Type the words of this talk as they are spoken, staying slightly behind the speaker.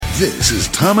This is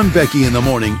Tom and Becky in the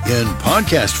morning in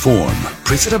podcast form.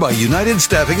 Presented by United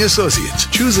Staffing Associates.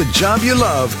 Choose a job you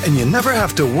love and you never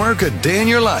have to work a day in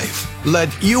your life.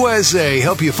 Let USA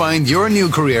help you find your new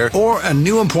career or a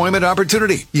new employment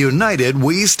opportunity. United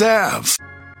We Staff.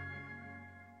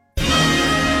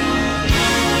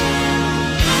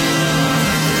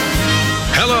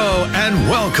 Hello and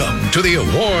welcome to the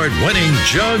award-winning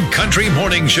Jug Country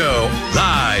Morning Show,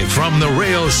 live from the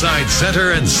Railside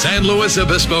Center in San Luis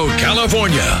Obispo,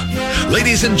 California.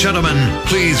 Ladies and gentlemen,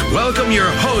 please welcome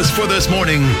your hosts for this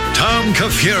morning, Tom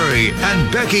Kafuri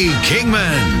and Becky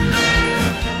Kingman.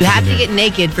 You have to get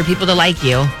naked for people to like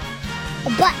you.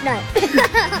 A butt nut.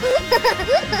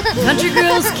 Country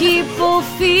girls keep both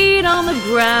feet on the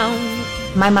ground.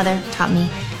 My mother taught me,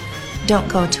 don't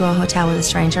go to a hotel with a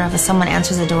stranger. If someone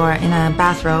answers the door in a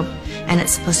bathrobe and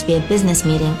it's supposed to be a business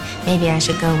meeting, maybe I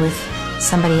should go with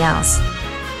somebody else.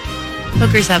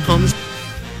 Hookers have homes.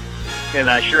 And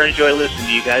I sure enjoy listening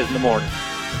to you guys in the morning.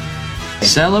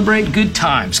 Celebrate good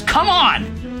times. Come on!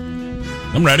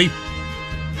 I'm ready.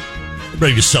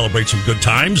 Ready to celebrate some good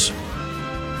times.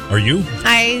 Are you?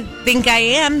 I think I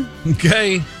am.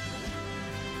 Okay.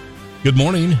 Good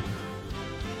morning.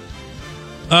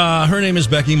 Her name is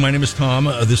Becky. My name is Tom.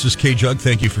 This is K-Jug.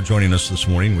 Thank you for joining us this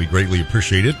morning. We greatly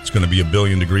appreciate it. It's going to be 1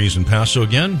 billion degrees in Paso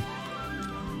again.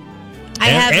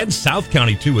 And South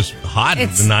County, too, was hot.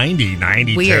 It's 90,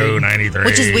 92, weird. 93.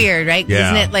 Which is weird, right?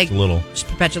 Yeah, isn't it like it's a little, just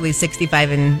perpetually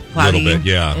 65 and cloudy bit,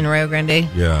 yeah. in Rio Grande?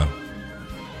 Yeah.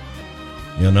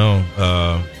 You know,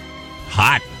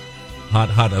 hot.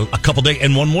 A couple days,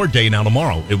 and one more day now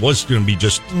tomorrow. It was going to be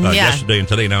just yesterday and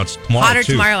today. Now it's tomorrow, hotter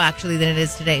too. tomorrow, actually, than it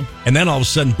is today. And then all of a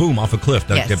sudden, boom, off a cliff.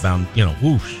 That get down,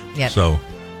 whoosh. Yep. So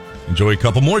enjoy a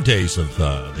couple more days of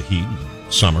the heat,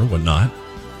 summer, whatnot.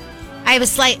 I have a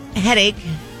slight headache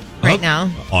right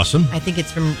now. Awesome. I think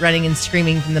it's from running and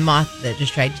screaming from the moth that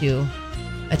just tried to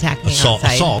attack me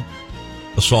outside.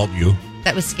 Assault you.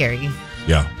 That was scary.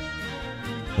 Yeah.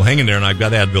 Well, hang in there, and I've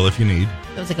got Advil if you need.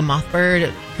 That was like a moth bird.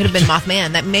 It could have been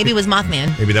Mothman. That maybe was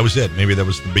Mothman. Maybe that was it. Maybe that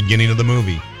was the beginning of the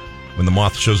movie when the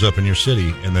moth shows up in your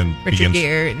city and then Richard begins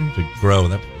Gere to grow.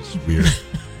 That was weird.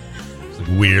 It's like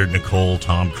weird Nicole,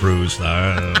 Tom Cruise.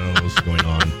 What's going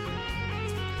on?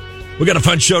 We got a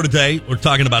fun show today. We're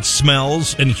talking about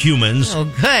smells and humans. Oh,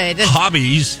 good.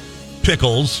 Hobbies,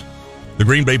 pickles, the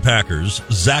Green Bay Packers,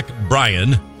 Zach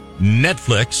Bryan,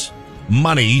 Netflix,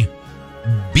 money,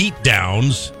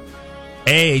 beatdowns,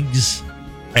 eggs,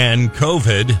 and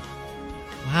COVID.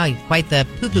 Wow, you're quite the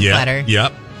poo-poo platter.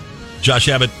 Yep. Josh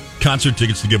Abbott concert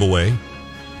tickets to give away.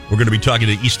 We're going to be talking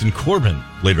to Easton Corbin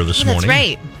later this morning. That's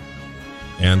right.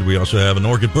 And we also have an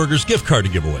Orchid Burgers gift card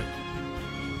to give away.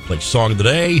 Play Song of the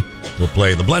Day. We'll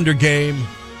play the Blender game.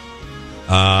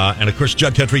 And, of course,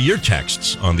 Jug Country, your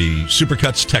texts on the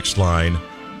Supercuts text line.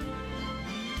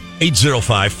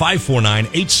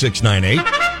 805-549-8698.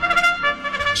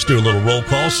 Let's do a little roll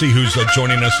call, see who's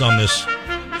joining us on this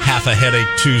Half a Headache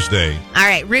Tuesday. All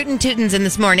right, Rootin' Tootin's in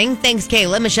this morning. Thanks,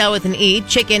 Kayla. Michelle with an E.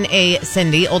 Chicken A.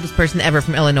 Cindy, oldest person ever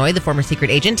from Illinois, the former secret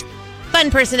agent.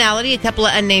 Fun personality, a couple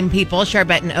of unnamed people.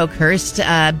 Charbette and Oakhurst.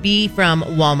 B from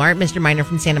Walmart. Mr. Miner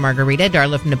from Santa Margarita.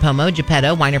 Darla from Napomo.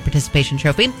 Geppetto, Weiner Participation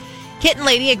Trophy. Kitten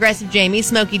Lady, Aggressive Jamie.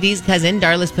 Smokey D's cousin.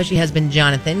 Darla's pushy husband,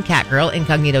 Jonathan. Cat Girl,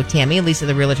 Incognito Tammy. Lisa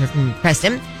the realtor from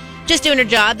Preston. Just doing her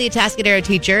job, the Atascadero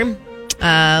teacher.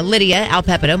 Lydia, Al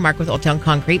Pepito, Mark with Old Town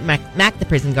Concrete, Mac the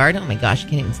prison guard. Oh my gosh, I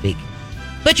can't even speak.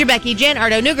 Butcher Becky, Jen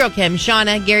Ardo, New Girl Kim,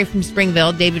 Shauna, Gary from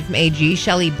Springville, David from AG,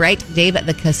 Shelly Bright, Dave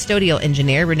the custodial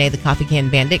engineer, Renee the coffee can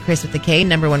bandit, Chris with the K,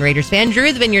 #1 Raiders fan,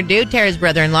 Drew the vineyard dude, Tara's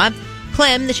brother-in-law,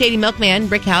 Clem the shady milkman,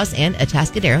 Brickhouse, and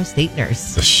Atascadero state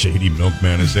nurse. The shady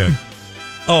milkman is in.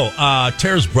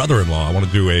 Tara's brother-in-law. I want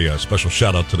to do a special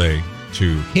shout out today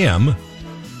to him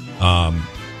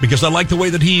because I like the way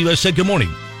that he said good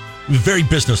morning. Very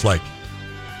businesslike.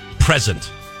 Present.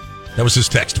 That was his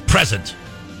text. Present.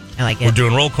 I like it. We're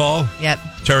doing roll call. Yep.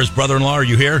 Tara's brother-in-law, are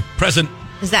you here? Present.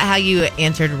 Is that how you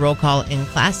answered roll call in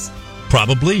class?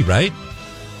 Probably, right?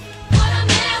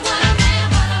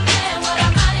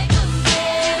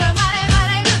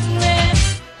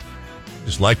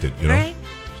 Just liked it, you know? Right.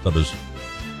 Stuff is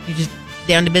You just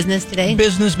down to business today?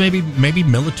 business, maybe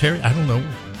military. I don't know.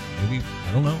 Maybe,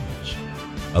 I don't know.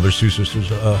 Other Sioux Sisters'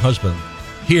 husband.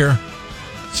 Here.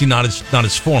 See, not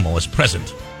as formal as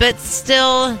present. But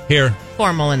still Here.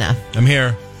 formal enough. I'm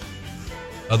here.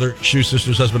 Other Sioux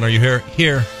Sisters' husband, are you here?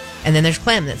 Here. And then there's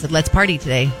Clem that said, let's party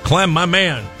today. Clem, my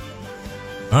man.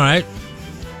 All right.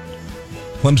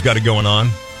 Clem's got it going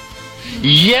on.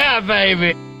 Yeah,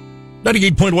 baby.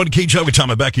 98.1 K-Jug with Tom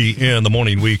and Becky in the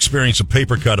morning. We experience a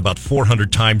paper cut about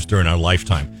 400 times during our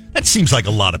lifetime. That seems like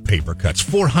a lot of paper cuts.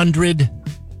 400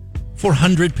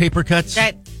 paper cuts?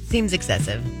 That seems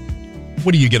excessive.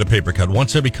 What do you get a paper cut?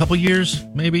 Once every couple years,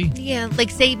 maybe? Yeah, like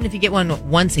say even if you get one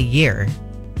once a year.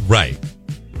 Right.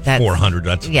 That's 400.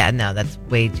 That's that's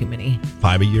way too many.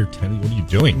 5 a year, 10. What are you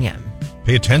doing? Yeah.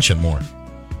 Pay attention more.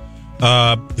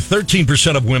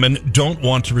 13% of women don't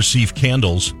want to receive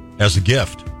candles as a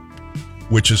gift,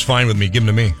 which is fine with me. Give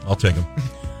them to me. I'll take them.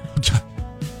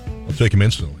 I'll take them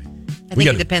instantly. I think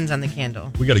it depends on the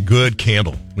candle. We got a good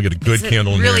candle. We got a good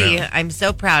candle in really, here now. I'm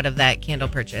so proud of that candle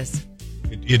purchase.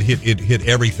 It hit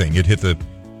everything. It hit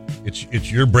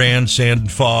it's your brand, Sand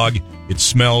and Fog. It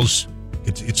smells.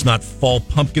 It's not fall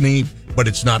pumpkin-y, but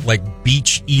it's not like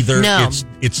beach either. No.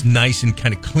 It's nice and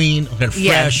kind of clean, kind of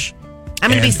fresh. I'm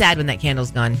going to be sad when that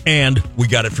candle's gone. And we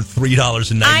got it for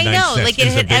 $3.99. I know, like it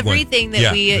hit everything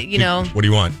that we, What do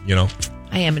you want?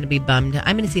 I am going to be bummed.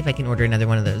 I'm going to see if I can order another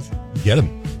one of those. Get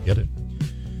it.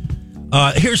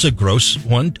 Here's a gross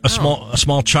one. A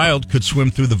small child could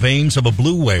swim through the veins of a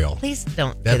blue whale. Please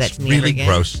don't say that to me ever again.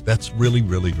 Gross. That's really,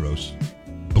 really gross.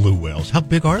 Blue whales. How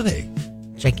big are they?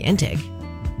 Gigantic.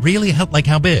 Really? How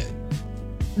big?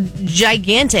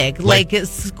 Gigantic. Like a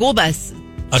school bus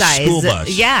a size. A school bus?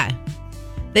 Yeah.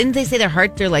 Didn't they say their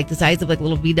hearts are like the size of like a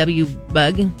little VW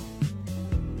bug? And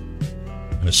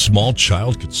a small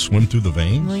child could swim through the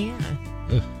veins? Well, yeah.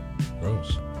 Ugh,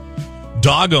 gross.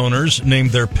 Dog owners named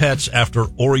their pets after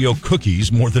Oreo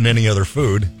cookies more than any other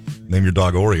food. Name your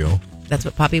dog Oreo. That's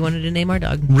what Poppy wanted to name our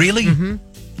dog. Really? Mm-hmm.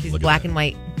 She's black and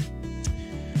white.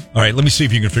 All right, let me see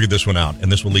if you can figure this one out.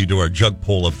 And this will lead to our jug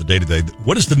poll of the day today.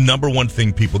 What is the number one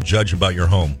thing people judge about your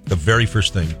home? The very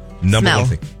first thing. Number one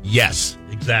thing. Yes,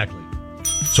 exactly.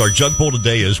 So our jug poll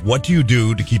today is, what do you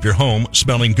do to keep your home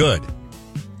smelling good?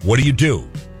 What do you do?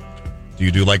 Do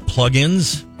you do like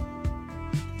plug-ins?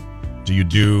 Do you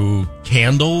do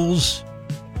candles?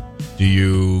 Do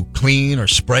you clean or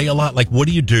spray a lot? Like, what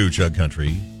do you do, Jug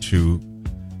Country, to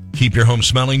keep your home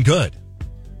smelling good?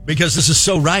 Because this is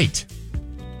so right.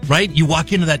 Right? You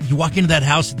walk into that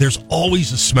house, there's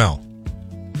always a smell.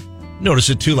 Notice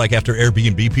it too, like after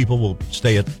Airbnb people will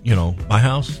stay at, my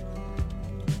house.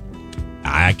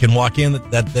 I can walk in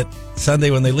that Sunday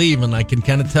when they leave and I can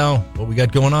kind of tell what we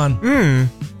got going on.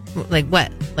 Like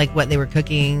what? Like what they were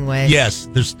cooking with? Yes,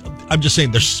 I'm just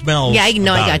saying there's smells. Yeah, I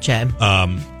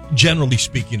gotcha. Generally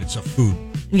speaking, it's a food.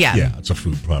 Yeah, it's a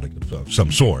food product of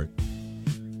some sort.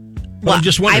 Well, I'm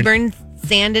just wondering. I burn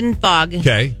Sand and Fog.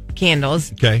 Okay.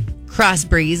 Candles. Okay. Cross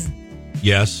breeze.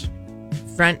 Yes.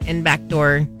 Front and back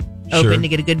door open to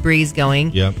get a good breeze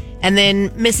going. Yep. And then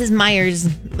Mrs. Meyer's,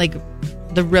 like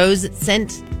the rose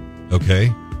scent.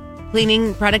 Okay.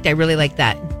 Cleaning product. I really like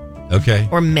that. Okay.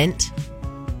 Or mint.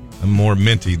 I'm more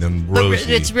minty than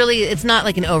rosy. It's not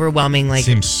like an overwhelming like.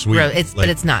 Seems sweet. But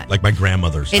it's not. Like my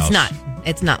grandmother's house.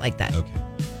 It's not like that. Okay.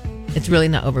 It's really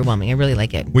not overwhelming. I really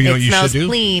like it. Well, you know what you smells should do?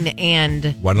 Clean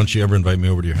and. Why don't you ever invite me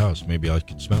over to your house? Maybe I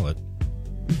could smell it.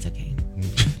 It's okay.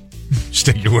 Just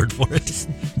take your word for it.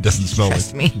 It doesn't smell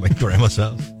Trust like me. my grandma's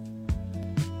house.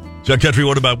 Jug Country,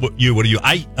 what about you? What do you?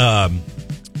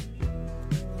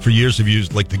 For years have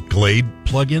used like the Glade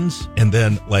plugins, and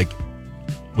then like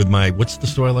with my what's the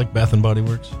store I like, Bath and Body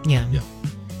Works. Yeah.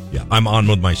 I'm on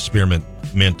with my spearmint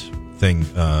mint thing,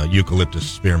 eucalyptus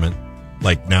spearmint.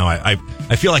 Like now, I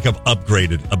feel like I've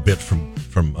upgraded a bit from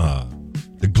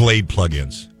the Glade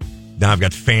plugins. Now I've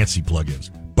got fancy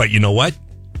plugins, but you know what?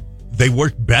 They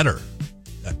work better.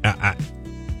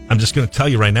 I'm just going to tell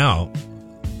you right now.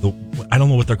 I don't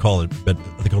know what they're called, but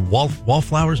are they called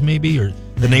wallflowers maybe, or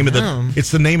the name of it's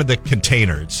the name of the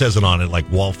container. It says it on it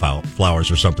like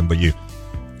wallflowers or something. But you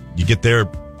get their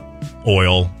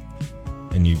oil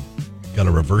and you got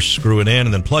to reverse screw it in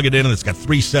and then plug it in, and it's got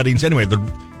 3 settings. Anyway,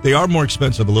 they are more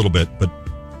expensive a little bit, but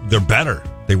they're better.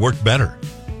 They work better,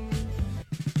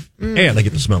 and I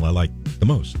get the smell I like the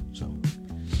most. So,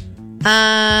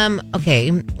 okay.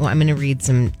 Well, I'm going to read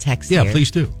some text. Yeah, here. please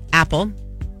do. Apple.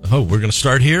 Oh, we're going to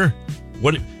start here.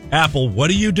 Apple? What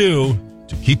do you do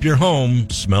to keep your home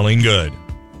smelling good?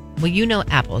 Well, you know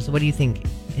Apple, so what do you think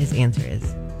his answer is?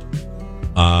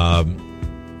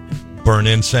 Burn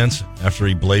incense after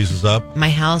he blazes up. My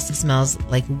house smells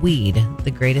like weed.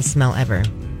 The greatest smell ever.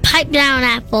 Pipe down,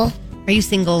 Apple. Are you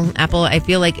single, Apple? I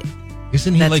feel like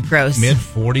isn't he that's like gross.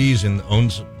 mid-40s and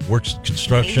works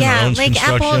construction? Yeah, or owns like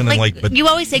construction, Apple. But you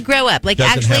always say grow up. Like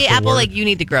actually, Apple, work. like you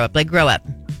need to grow up. Like grow up.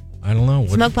 I don't know.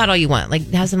 Smoke pot all you want. Like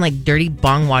have some like dirty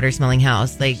bong water smelling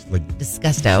house. Like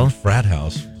disgusto. Frat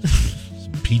house.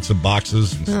 Some pizza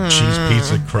boxes and some cheese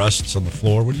pizza crusts on the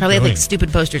floor. What are you Probably doing? have like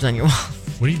stupid posters on your wall.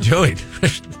 What are you doing?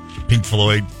 Pink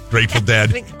Floyd, Grateful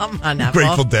Dead. Come on, Apple.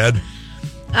 Grateful Dead.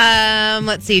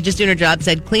 Let's see. Just doing her job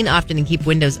said clean often and keep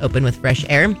windows open with fresh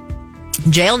air.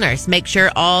 Jail nurse, make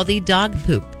sure all the dog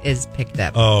poop is picked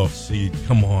up. Oh, see,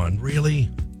 come on, really?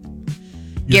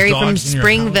 Gary from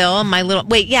Springville, my little...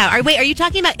 Wait, are you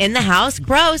talking about in the house?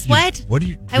 Gross, what? What do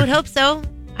you... I would hope so.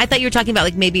 I thought you were talking about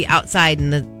like maybe outside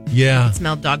and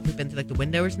smell dog poop into like the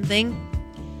window or something.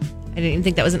 I didn't even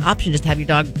think that was an option, just have your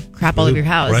dog crap all over your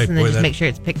house and then make sure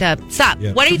it's picked up. Stop.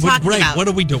 Yeah. What are you talking about? What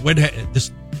do we do?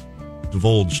 This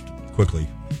divulged quickly.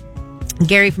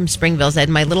 Gary from Springville said,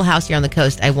 my little house here on the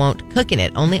coast, I won't cook in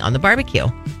it, only on the barbecue.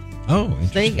 Oh,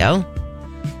 there you go.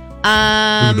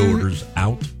 Food orders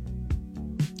out.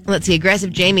 Let's see.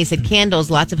 Aggressive Jamie said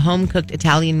candles, lots of home-cooked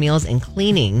Italian meals, and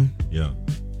cleaning. Yeah.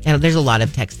 There's a lot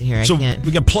of text in here.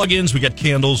 We got plug-ins, we got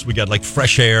candles, we got like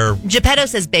fresh air. Geppetto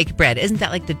says baked bread. Isn't that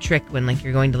like the trick when like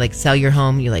you're going to like sell your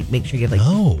home? You like make sure you have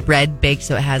like bread baked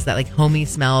so it has that like homey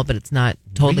smell, but it's not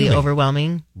totally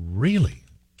overwhelming. Really?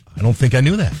 I don't think I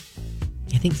knew that.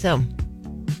 I think so.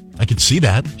 I could see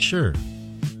that. Sure.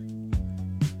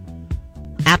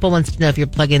 Apple wants to know if your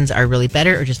plugins are really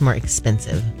better or just more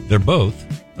expensive. They're both.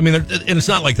 I mean, and it's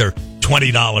not like they're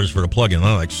 $20 for a plug-in. They're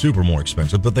not like super more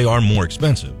expensive, but they are more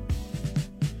expensive.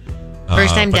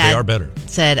 First time dad they are better.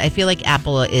 Said, I feel like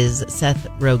Apple is Seth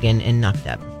Rogen in Knocked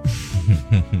Up.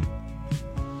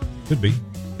 Could be.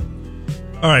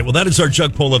 All right, well, that is our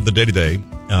jug poll of the day today.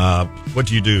 What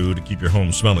do you do to keep your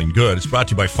home smelling good? It's brought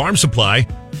to you by Farm Supply.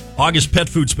 August pet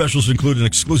food specials include an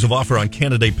exclusive offer on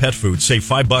Canada Pet Food. Save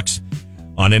 $5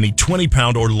 on any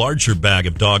 20-pound or larger bag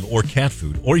of dog or cat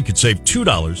food. Or you could save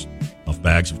 $2 off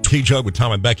bags of T-Jug with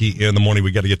Tom and Becky in the morning.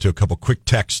 We got to get to a couple quick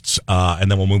texts, and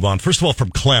then we'll move on. First of all, from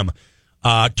Clem.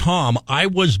 Tom, I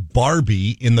was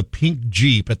Barbie in the pink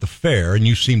Jeep at the fair, and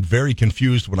you seemed very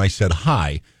confused when I said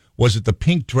hi. Was it the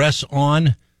pink dress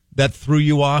on that threw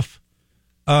you off?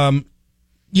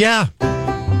 Yeah.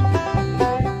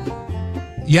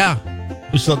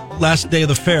 It was the last day of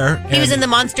the fair. He was in the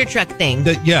monster truck thing.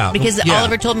 Because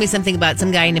Oliver told me something about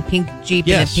some guy in a pink Jeep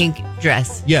and a pink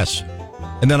dress. Yes.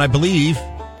 And then I believe,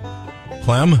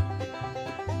 Clem,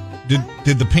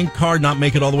 did the pink car not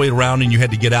make it all the way around and you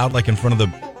had to get out like in front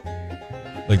of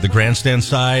the grandstand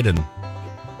side? And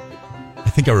I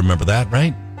think I remember that,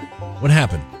 right? What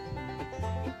happened?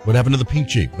 What happened to the pink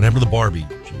Jeep? What happened to the Barbie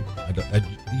Jeep?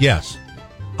 Yes.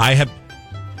 I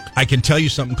can tell you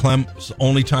something, Clem. It's the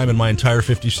only time in my entire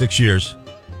 56 years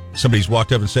somebody's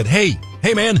walked up and said, hey,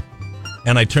 man.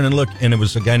 And I turn and look, and it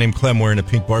was a guy named Clem wearing a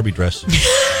pink Barbie dress.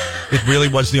 It really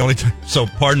was the only time. So,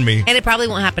 pardon me. And it probably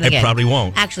won't happen again. It probably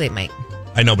won't. Actually, it might.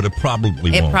 I know, but it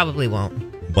probably won't. It probably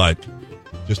won't. But,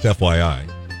 just FYI.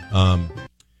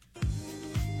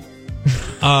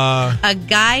 A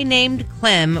guy named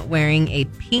Clem wearing a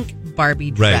pink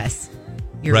Barbie dress. Right.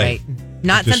 You're right.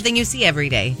 Not something you see every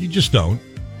day. You just don't.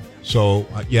 So,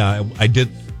 I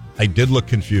did look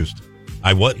confused.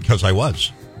 Because I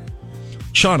was.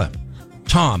 Shauna,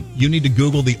 Tom, you need to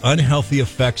Google the unhealthy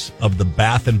effects of the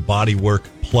Bath and Body Works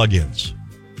plugins.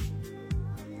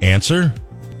 Answer?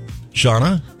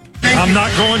 Shauna? I'm not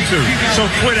going to, so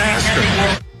quit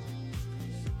asking.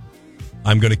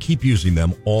 I'm going to keep using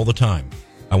them all the time.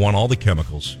 I want all the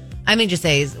chemicals. I mean, just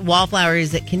say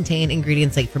wallflowers that contain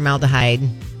ingredients like formaldehyde.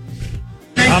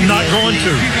 I'm not going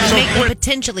to. So make them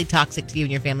potentially toxic to you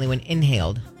and your family when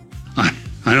inhaled.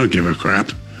 I don't give a crap.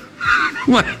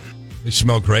 What? They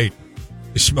smell great.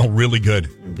 They smell really good.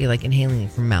 It'd be like inhaling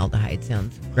formaldehyde.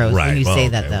 Sounds gross when you say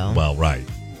that, though. Well, right.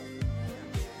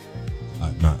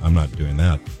 I'm not doing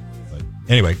that. But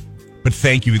anyway, but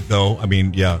thank you, though. I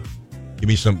mean, yeah. Give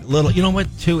me some little, you know what,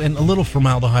 too? And a little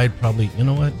formaldehyde probably, you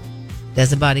know what? Does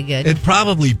the body good? It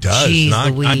probably does.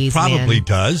 Jeez Louise, it probably man.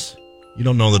 does. You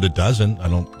don't know that it doesn't, I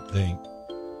don't think.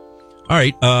 All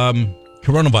right,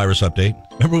 coronavirus update.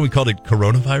 Remember when we called it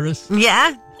coronavirus?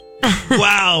 Yeah.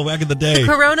 Wow, back in the day.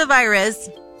 The coronavirus.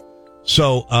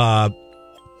 So,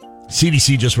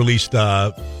 CDC just released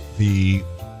the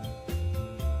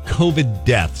COVID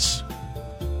deaths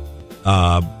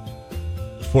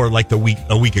for like a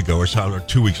week ago or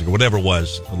 2 weeks ago, whatever it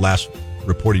was, the last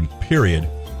reporting period.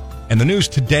 And the news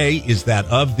today is that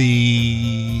of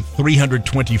the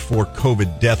 324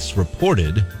 COVID deaths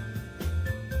reported,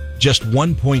 just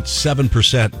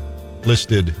 1.7%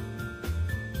 listed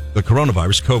the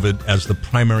coronavirus, COVID, as the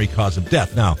primary cause of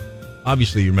death. Now,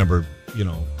 obviously, you remember,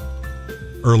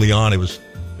 early on it was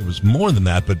more than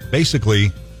that, but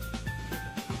basically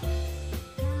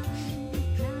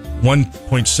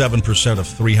 1.7% of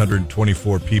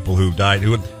 324 people who died,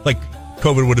 who would, like,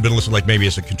 COVID would have been listed like maybe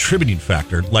as a contributing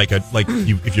factor,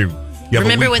 if you're You have a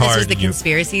Remember weak when this heart was the and you-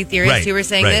 conspiracy theorists Right, who were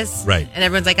saying right, this? right. And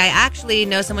everyone's like, I actually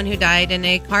know someone who died in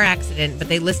a car accident, but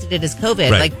they listed it as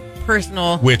COVID, Right. like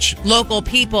personal, Which- local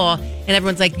people. And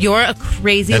everyone's like, you're a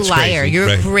crazy That's liar. crazy, You're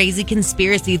right. a crazy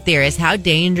conspiracy theorist. How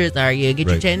dangerous are you? Get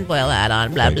your Right. tinfoil hat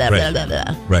on, blah, Right, blah, right. blah, blah,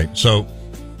 blah. Right. So,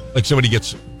 like somebody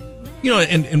gets,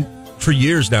 and for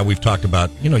years now we've talked about,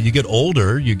 you get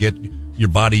older, you get your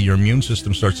body, your immune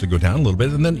system starts to go down a little bit.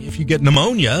 And then if you get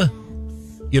pneumonia,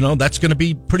 that's going to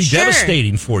be pretty Sure.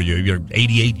 devastating for you. You're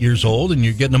 88 years old and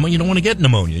you get pneumonia. You don't want to get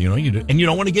pneumonia, and you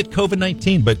don't want to get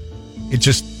COVID-19, but it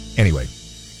just, anyway,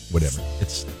 whatever.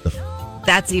 It's the,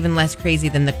 That's even less crazy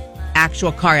than the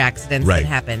actual car accidents right. that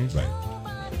happened. Right.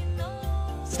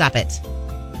 Stop it.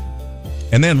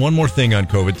 And then one more thing on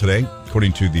COVID today,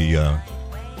 according to the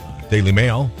Daily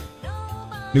Mail.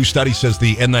 New study says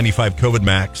the N95 COVID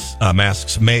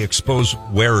masks may expose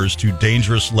wearers to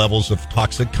dangerous levels of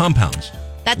toxic compounds.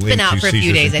 That's been linked out to for a few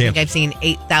seizures days. and I think cancer. I've seen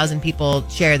 8,000 people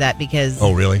share that because...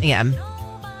 Oh, really? Yeah.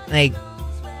 Like,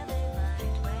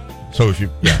 So if you,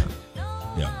 yeah.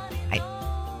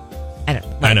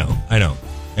 I don't know. I know.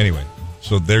 Anyway,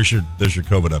 so there's your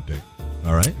COVID update.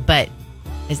 All right. But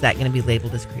is that going to be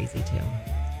labeled as crazy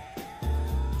too?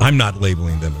 I'm not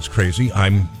labeling them as crazy.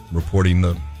 I'm reporting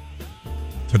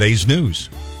today's news.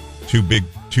 Two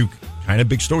kind of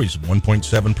big stories.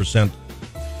 1.7%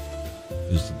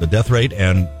 is the death rate,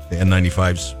 and the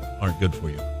N95s aren't good for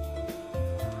you.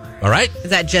 All right? Is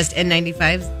that just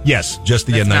N95s? Yes, just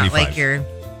the That's N95s. not like your,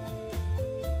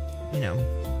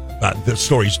 the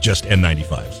story's just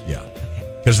N95s, yeah.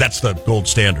 Because that's the gold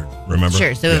standard, remember?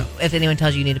 Sure. So Yeah. if anyone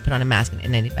tells you you need to put on a mask, an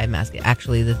N95 mask,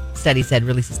 actually the study said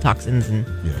releases toxins and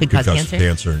could cause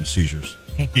cancer. And seizures.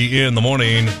 Okay. In the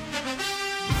morning,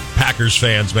 Packers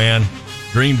fans, man.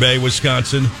 Green Bay,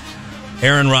 Wisconsin.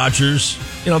 Aaron Rodgers.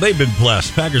 They've been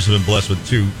blessed. Packers have been blessed with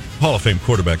two Hall of Fame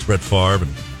quarterbacks, Brett Favre,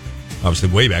 and obviously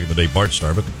way back in the day, Bart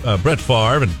Starr, but Brett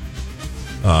Favre and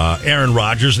Aaron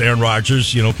Rodgers. Aaron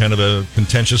Rodgers, kind of a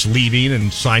contentious leaving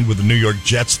and signed with the New York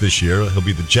Jets this year. He'll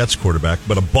be the Jets quarterback.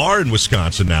 But a bar in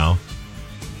Wisconsin now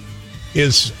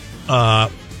is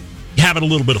having a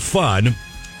little bit of fun,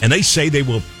 and they say they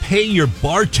will pay your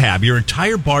bar tab, your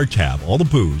entire bar tab, all the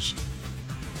booze,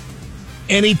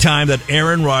 anytime that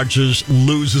Aaron Rodgers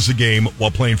loses a game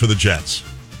while playing for the Jets.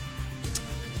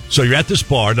 So you're at this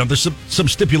bar. Now, there's some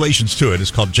stipulations to it. It's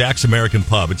called Jack's American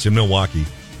Pub. It's in Milwaukee.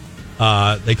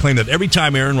 They claim that every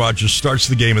time Aaron Rodgers starts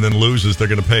the game and then loses, they're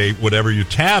going to pay whatever your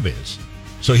tab is.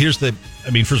 So here's first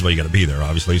of all, you got to be there,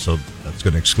 obviously, so that's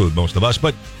going to exclude most of us,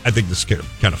 but I think this is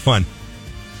kind of fun.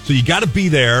 So you got to be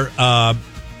there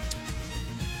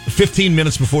 15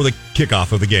 minutes before the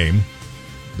kickoff of the game,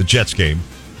 the Jets game,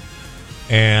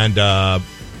 and,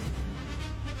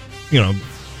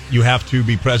 you have to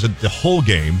be present the whole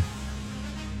game,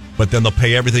 but then they'll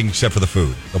pay everything except for the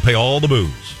food. They'll pay all the booze.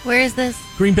 Where is this?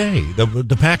 Green Bay,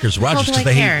 the Packers, Rodgers, do I because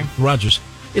they care? hate Rodgers.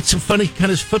 It's a funny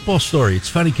kind of football story. It's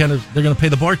funny kind of, they're going to pay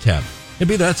the bar tab. It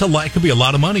could be a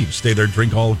lot of money to stay there and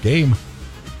drink all game.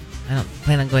 I don't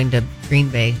plan on going to Green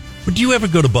Bay. But do you ever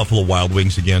go to Buffalo Wild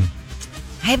Wings again?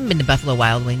 I haven't been to Buffalo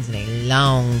Wild Wings in a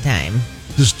long time.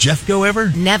 Does Jeff go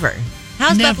ever? Never.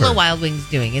 How's Never. Buffalo Wild Wings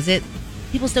doing? Is it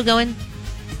people still going?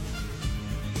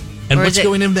 And Or what's is it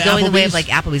going into going Applebee's? the way of like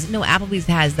Applebee's? No, Applebee's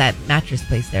has that mattress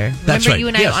place there. That's Remember right. you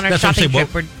and I Yes, on our that's what I'm shopping saying.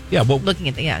 trip Well, were looking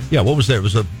at the Yeah, what was there?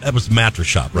 That was the mattress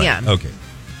shop, right? Yeah. Okay.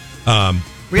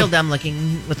 real dumb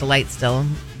looking with the lights still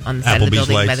on the side of the Applebee's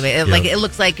building. By lights, the way, yeah. it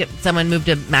looks like someone moved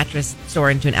a mattress store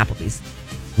into an Applebee's,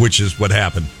 Which is what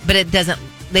happened. but it doesn't.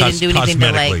 They didn't do anything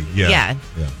to like. Cosmetically, yeah.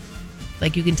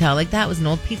 Like you can tell, like that was an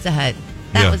old Pizza Hut.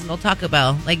 That Yeah. was an old Taco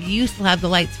Bell. Like you still have the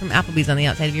lights from Applebee's on the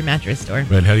outside of your mattress store.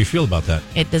 Right. How do you feel about that?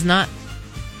 It does not.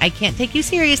 I can't take you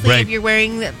seriously Right. if you're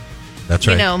wearing, That's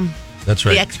right. That's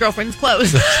right. the ex-girlfriend's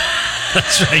clothes.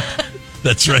 That's right.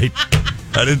 That's right.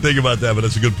 I didn't think about that, but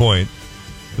that's a good point.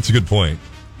 That's a good point.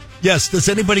 Yes. Does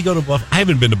anybody go to Buffalo? I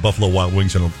haven't been to Buffalo Wild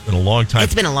Wings in a long time.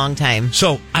 It's been a long time.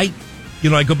 So I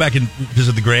go back and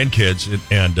visit the grandkids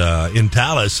and in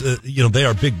Dallas. They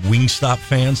are big Wingstop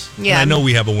fans. Yeah. And I know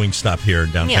we have a Wingstop here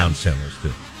in downtown St. Louis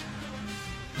too.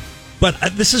 But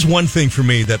this is one thing for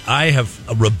me that I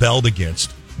have rebelled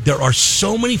against. There are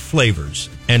so many flavors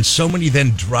and so many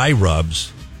then dry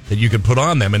rubs that you can put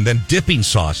on them and then dipping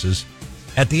sauces.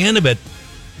 At the end of it,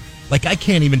 like I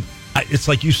can't even, it's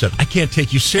like you said, I can't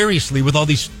take you seriously with all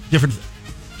these different.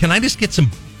 Can I just get some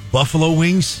buffalo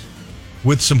wings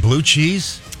with some blue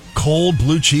cheese, cold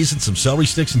blue cheese and some celery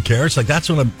sticks and carrots? Like that's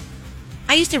what I'm.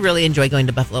 I used to really enjoy going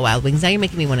to Buffalo Wild Wings. Now you're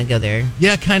making me want to go there.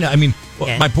 Yeah, kind of. I mean,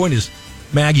 Yeah. my point is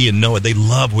Maggie and Noah, they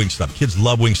love Wingstop. Kids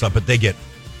love Wingstop, but they get,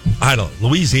 I don't know,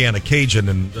 Louisiana Cajun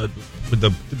and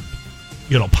the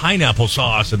pineapple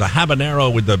sauce and the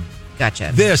habanero with the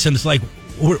Gotcha. this, and it's like,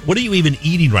 what are you even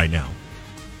eating right now?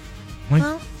 Like,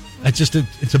 Well-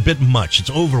 it's a bit much. It's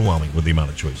overwhelming with the amount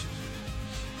of choices.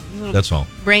 That's all.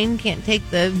 Brain can't take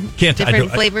the Different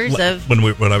different flavors of.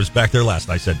 When I was back there last,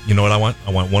 I said, you know what I want?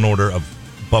 I want one order of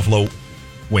buffalo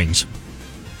wings,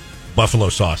 buffalo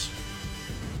sauce,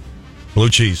 blue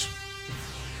cheese.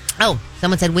 Oh,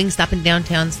 someone said Wingstop in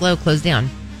downtown slow closed down.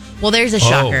 Well, there's a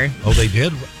shocker. Oh, they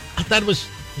did. I thought was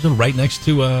it right next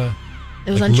to.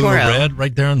 It was on Luna Choro. Red,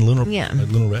 right there on Luna. Yeah.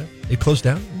 Luna Red. It closed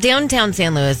down. Downtown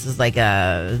San Luis is like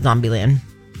a zombie land.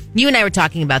 You and I were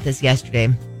talking about this yesterday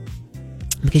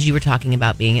because you were talking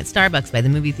about being at Starbucks by the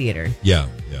movie theater, Yeah.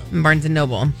 in Barnes and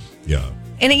Noble. Yeah.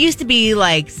 And it used to be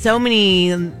like so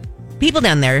many people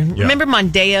down there. Remember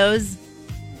Mondeo's?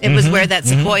 It was where that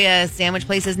Sequoia sandwich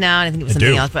place is now, and I think it was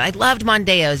something else. But I loved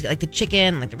Mondeo's. Like the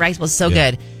chicken, like the rice was so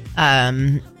good.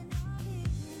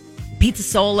 Pizza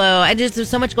Solo. There's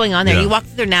so much going on there. Yeah. You walk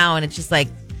through there now, and it's just like,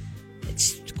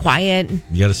 it's quiet.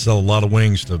 You got to sell a lot of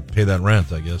wings to pay that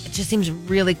rent, I guess. It just seems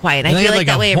really quiet. And I they feel have like like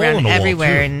that a way hole in around the wall,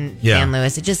 everywhere too. in Yeah. San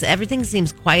Luis. It just, everything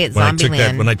seems quiet, When zombie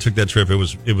land. I took that trip, it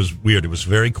was weird. It was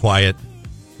very quiet.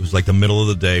 It was like the middle of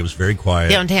the day. It was very quiet.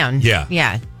 Downtown. Yeah.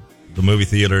 Yeah. The movie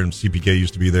theater and CPK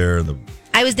used to be there. And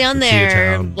I was down The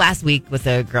there Town. last week with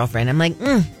a girlfriend. I'm like,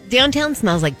 downtown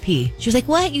smells like pee. She was like,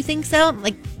 what? You think so? I'm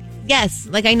like, yes.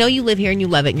 Like, I know you live here and you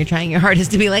love it and you're trying your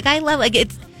hardest to be like, I love it. Like,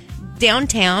 it's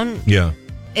downtown. yeah.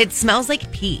 It smells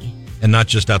like pee. And not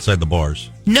just outside the bars.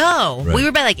 No. Right. We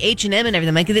were by like H&M and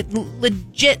everything. Like, it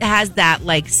legit has that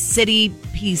like city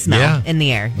pee smell in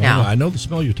the air now. I know the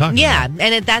smell you're talking Yeah. about.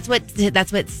 And that's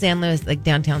what San Luis, like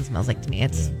downtown smells like to me.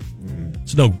 It's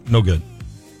It's no good.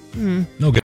 No good.